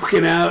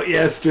smoking out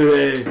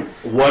yesterday.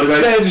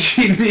 Said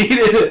she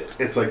needed it.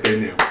 It's like they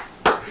knew.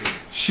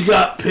 She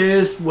got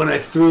pissed when I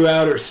threw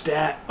out her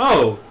stat.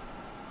 Oh.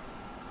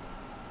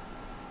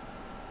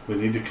 We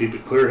need to keep a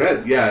clear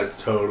head. Yeah,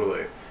 it's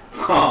totally.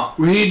 Huh.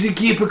 We need to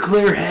keep a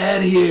clear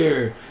head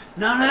here.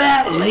 None of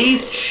that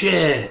laced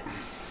shit.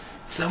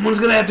 Someone's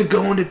gonna have to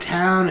go into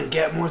town and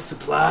get more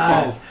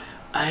supplies.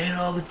 I ate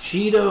all the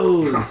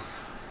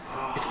Cheetos.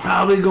 It's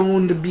probably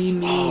going to be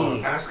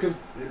me. Ask if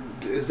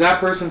is that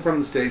person from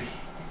the States?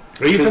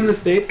 Are you from the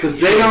States? Because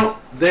they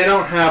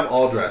don't have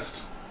all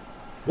dressed.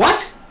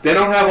 What? They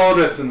don't have all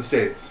dressed in the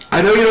States.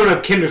 I know you don't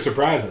have Kinder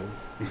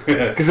Surprises.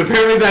 Because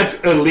apparently that's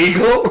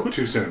illegal.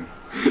 Too soon.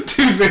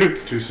 Too soon.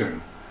 Too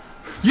soon.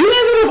 You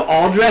guys don't have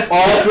all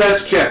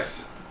dressed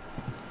chips.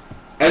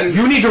 And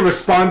You need to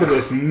respond to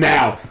this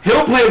now.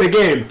 He'll play the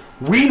game.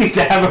 We need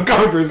to have a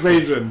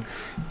conversation.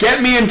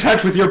 Get me in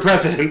touch with your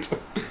president.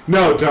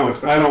 No,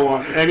 don't. I don't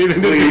want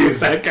anything to do with please,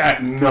 that guy.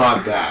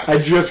 not that. I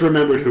just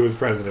remembered who was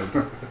president.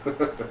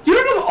 You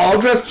don't have all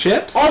dressed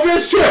chips? All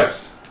dressed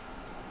chips.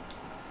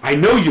 I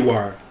know you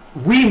are.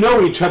 We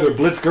know each other,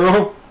 Blitz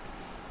girl.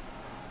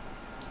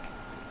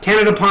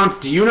 Canada Ponce,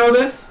 do you know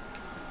this?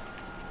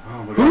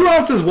 Oh my Who God.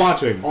 else is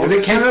watching? All Is it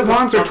Dressed Canada Chips are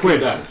Ponce or fucking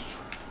Twitch? best.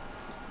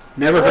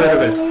 Never heard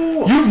of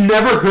Oh. it. You've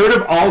never heard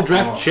of all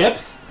dressed Oh.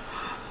 chips?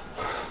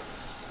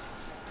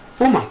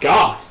 Oh my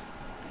god.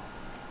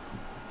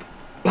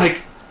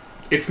 Like,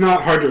 it's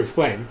not hard to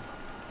explain.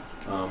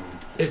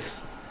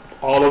 It's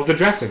all of the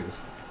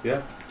dressings.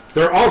 Yeah.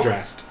 They're all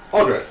dressed.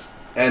 All dressed.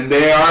 And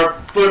they are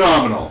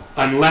phenomenal.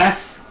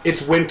 Unless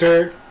it's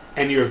winter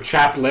and you have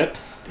chapped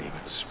lips,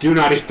 do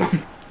not eat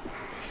them.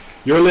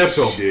 Your lips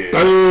will Shit.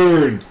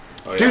 burn.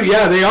 Oh, Dude,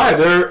 yeah, they are.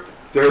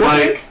 They're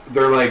What?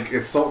 like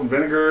it's salt and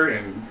vinegar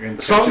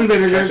and Salt and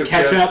vinegar, chips,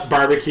 ketchup,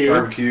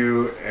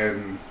 barbecue.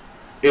 and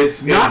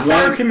it's Not it's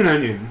sour one- cream and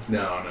onion.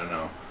 No.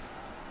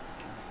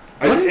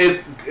 What?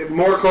 It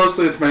more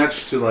closely it's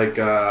matched to like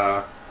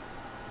looking.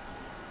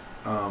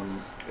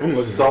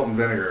 salt and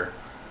vinegar.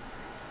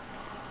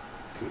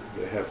 Dude,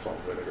 they have salt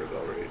and vinegar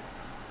though, right?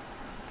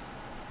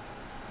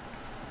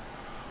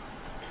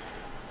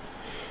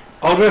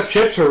 All dressed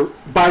chips are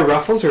by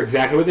Ruffles are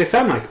exactly what they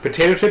sound like.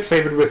 Potato chips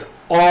flavored with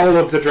all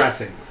of the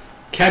dressings.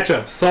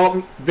 Ketchup,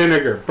 salt,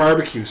 vinegar,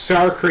 barbecue,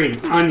 sour cream,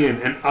 onion,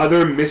 and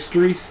other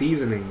mystery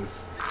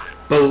seasonings.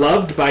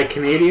 Beloved by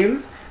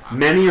Canadians,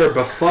 many are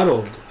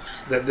befuddled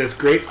that this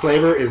great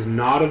flavor is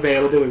not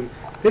available.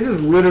 This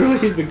is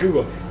literally the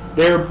Google.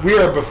 We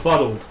are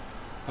befuddled.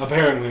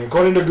 Apparently,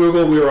 according to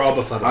Google, we are all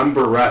befuddled. I'm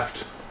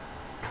bereft.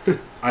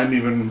 I would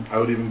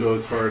even go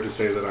as far to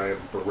say that I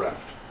am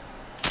bereft.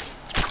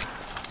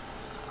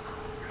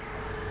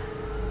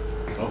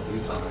 Oh,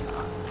 he's on it.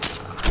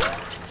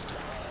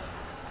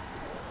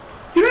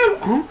 You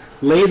know,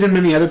 Lay's and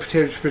many other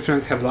potato chip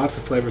joints have lots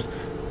of flavors.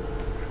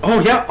 Oh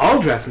yeah, all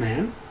dress,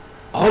 man.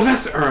 All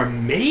dress are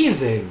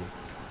amazing.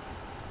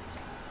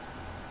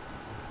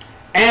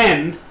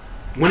 And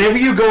whenever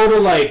you go to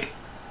like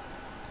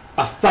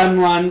a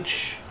fun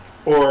lunch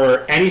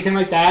or anything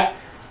like that,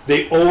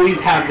 they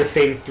always have the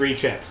same 3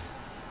 chips: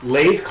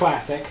 Lay's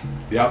Classic,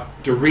 Yep.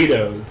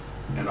 Doritos,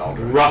 And all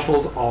dressed.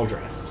 Ruffles All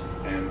Dressed.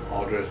 And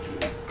all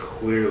dressed is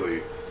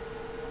clearly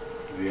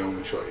the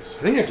only choice.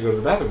 I think I have to go to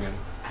the bathroom again.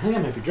 I think I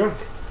might be drunk.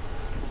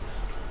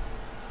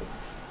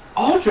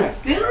 All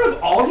dressed. They don't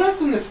have all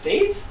dressed in the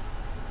States?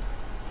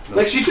 No.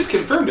 Like, she just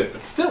confirmed it,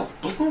 but still,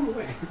 blown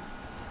away.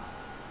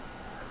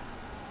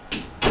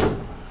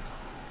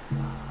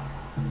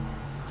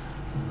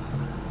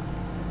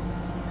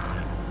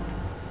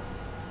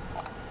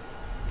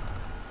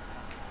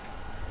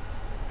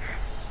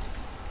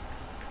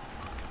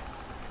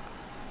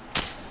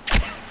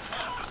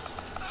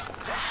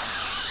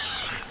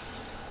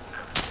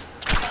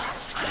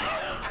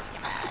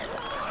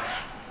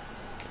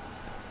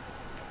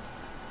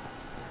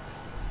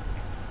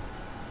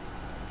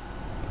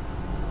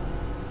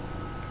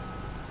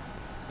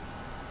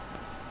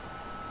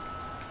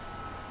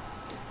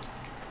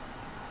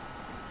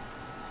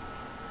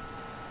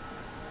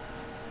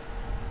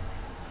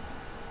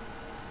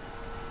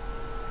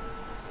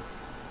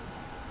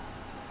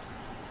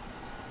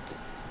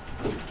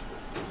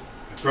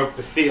 Broke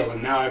the seal,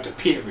 and now I have to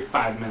pee every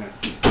 5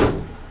 minutes.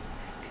 Okay,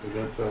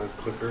 that's a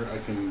clicker. I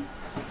can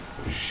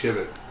shiv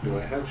it. Do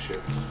I have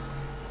shivs?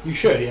 You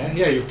should, yeah?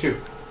 Yeah, you have 2.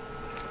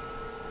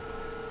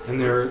 And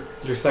your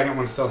second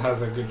one still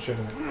has a good shiv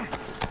in it.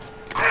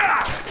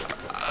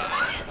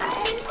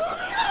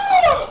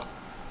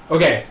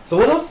 Okay, so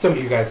what else don't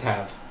you guys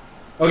have?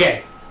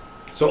 Okay,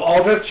 so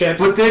all dressed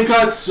chips. But they've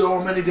got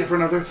so many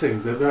different other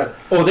things. They've got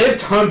Oh, they have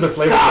tons of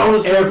flavors.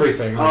 thousands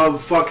Everything.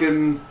 of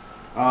fucking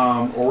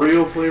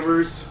Oreo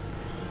flavors.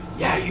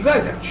 Yeah, you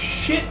guys have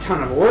shit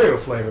ton of Oreo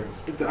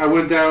flavors. I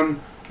went down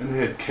and they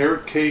had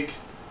carrot cake.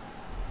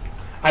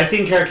 I've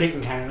seen carrot cake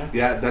in Canada.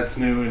 Yeah, that's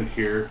new in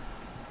here.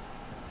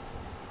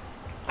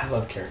 I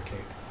love carrot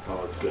cake.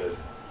 Oh, it's good.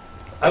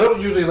 I don't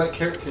usually like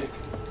carrot cake.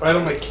 I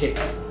don't like cake.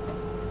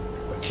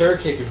 But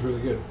carrot cake is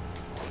really good.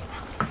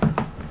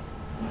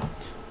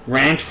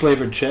 Ranch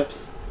flavored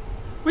chips.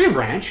 We have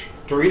ranch.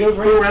 Doritos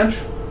ranch. Cool Ranch.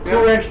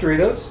 Cool Ranch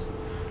Doritos.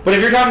 But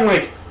if you're talking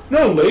like,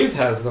 no, Lay's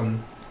has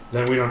them,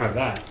 then we don't have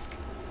that.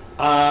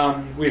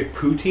 We have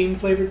poutine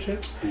flavored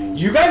chips. Ooh.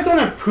 You guys don't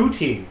have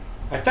poutine.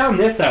 I found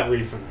this out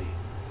recently.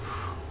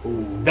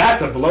 Ooh.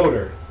 That's a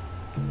bloater.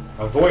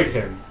 Avoid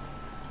him.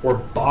 Or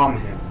bomb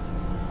him.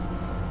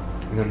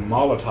 And then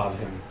Molotov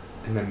him.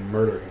 And then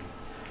murder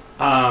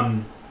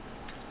him.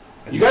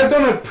 You guys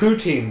don't have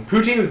poutine.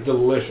 Poutine is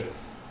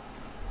delicious.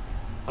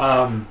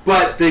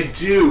 But they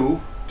do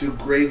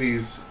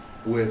gravies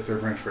with their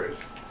French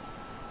fries.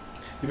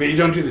 But you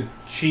don't do the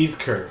cheese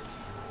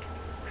curds.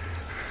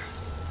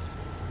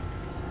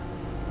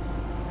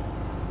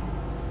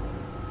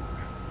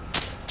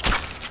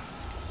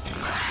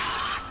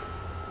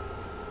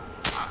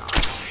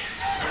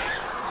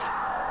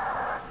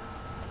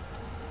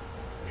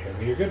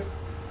 good.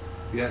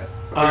 Yeah.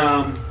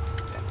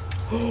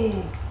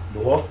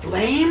 More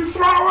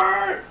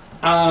flamethrower.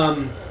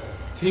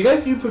 So you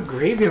guys do put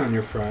gravy on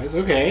your fries,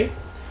 okay?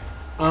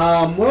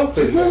 What else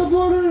do you Is that a guys?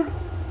 bloater?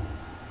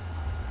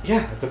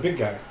 Yeah, it's a big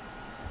guy.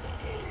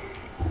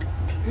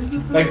 Is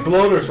it Like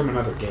bloaters from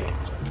another game.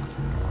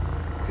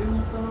 Is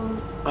it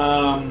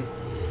though?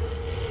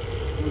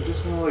 We're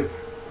just gonna like.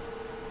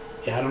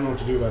 Yeah, I don't know what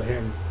to do about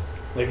him.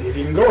 Like, if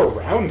you can go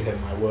around him,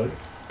 I would.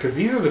 Because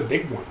these are the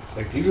big ones.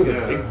 Like, these are the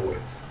big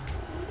boys.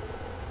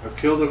 I've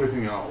killed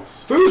everything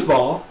else.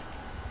 Foosball.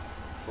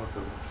 Fuck, I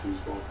love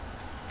foosball.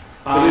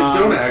 But I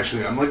don't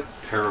actually. I'm like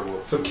terrible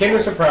at So foosball. Kinder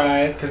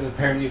Surprise, because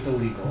apparently it's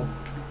illegal.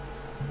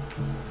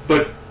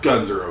 But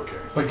guns are okay.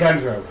 But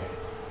guns are okay.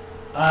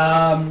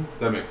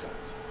 That makes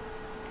sense.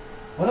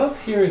 What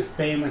else here is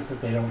famous that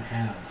they don't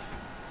have?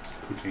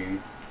 Poutine.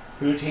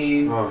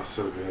 Poutine. Oh,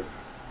 so good.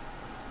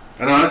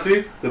 And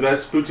honestly, the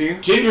best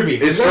poutine Ginger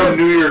beef. is from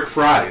New York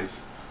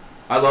Fries.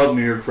 I love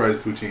New York Fries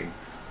poutine.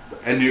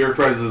 And New York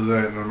Fries is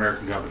an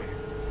American company.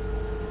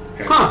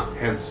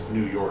 Hence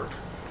New York.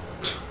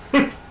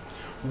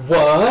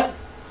 What?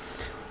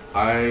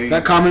 I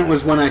That comment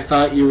was when I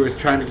thought you were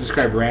trying to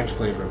describe ranch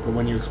flavor, but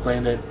when you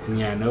explained it, and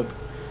yeah, nope.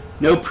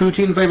 No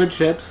poutine flavored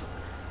chips.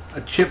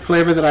 A chip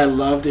flavor that I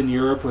loved in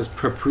Europe was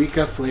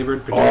paprika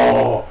flavored potato.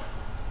 Oh,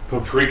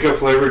 paprika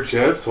flavored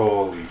chips.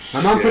 Holy shit!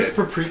 My mom puts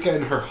paprika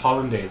in her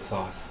hollandaise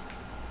sauce.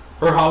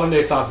 Her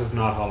hollandaise sauce is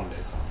not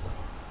hollandaise sauce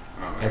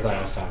though, as I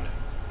have found it.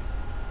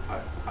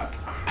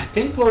 I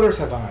think bloaters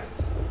have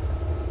eyes.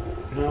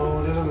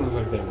 No, that doesn't look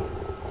like they would.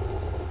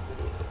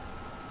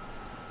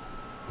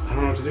 I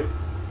don't know what to do.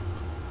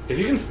 If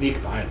you can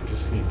sneak by him,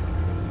 just sneak by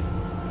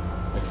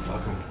him. Like,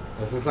 fuck him.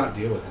 Let's not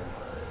deal with him.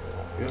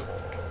 Yep.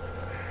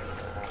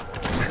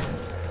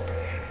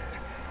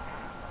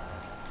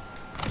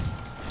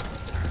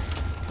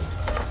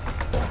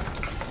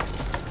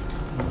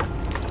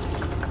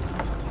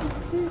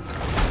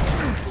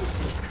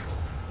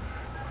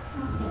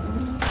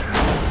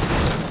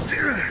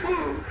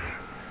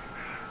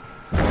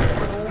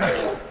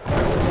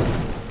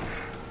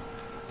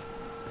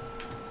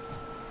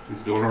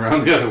 He's going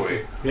around the other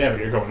way. Yeah, but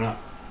you're going up.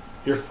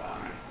 You're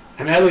fine.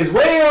 And Ellie's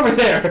way over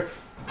there!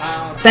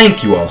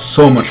 Thank you all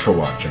so much for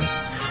watching.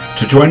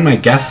 To join my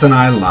guests and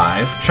I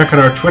live, check out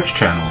our Twitch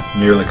channel,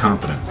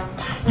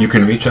 NearlyCompetent. You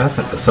can reach us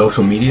at the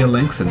social media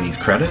links in these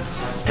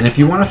credits, and if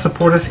you want to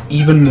support us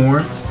even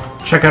more,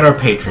 check out our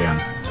Patreon.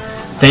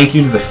 Thank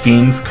you to the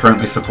fiends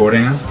currently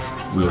supporting us.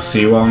 We will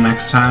see you all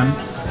next time.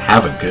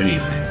 Have a good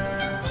evening.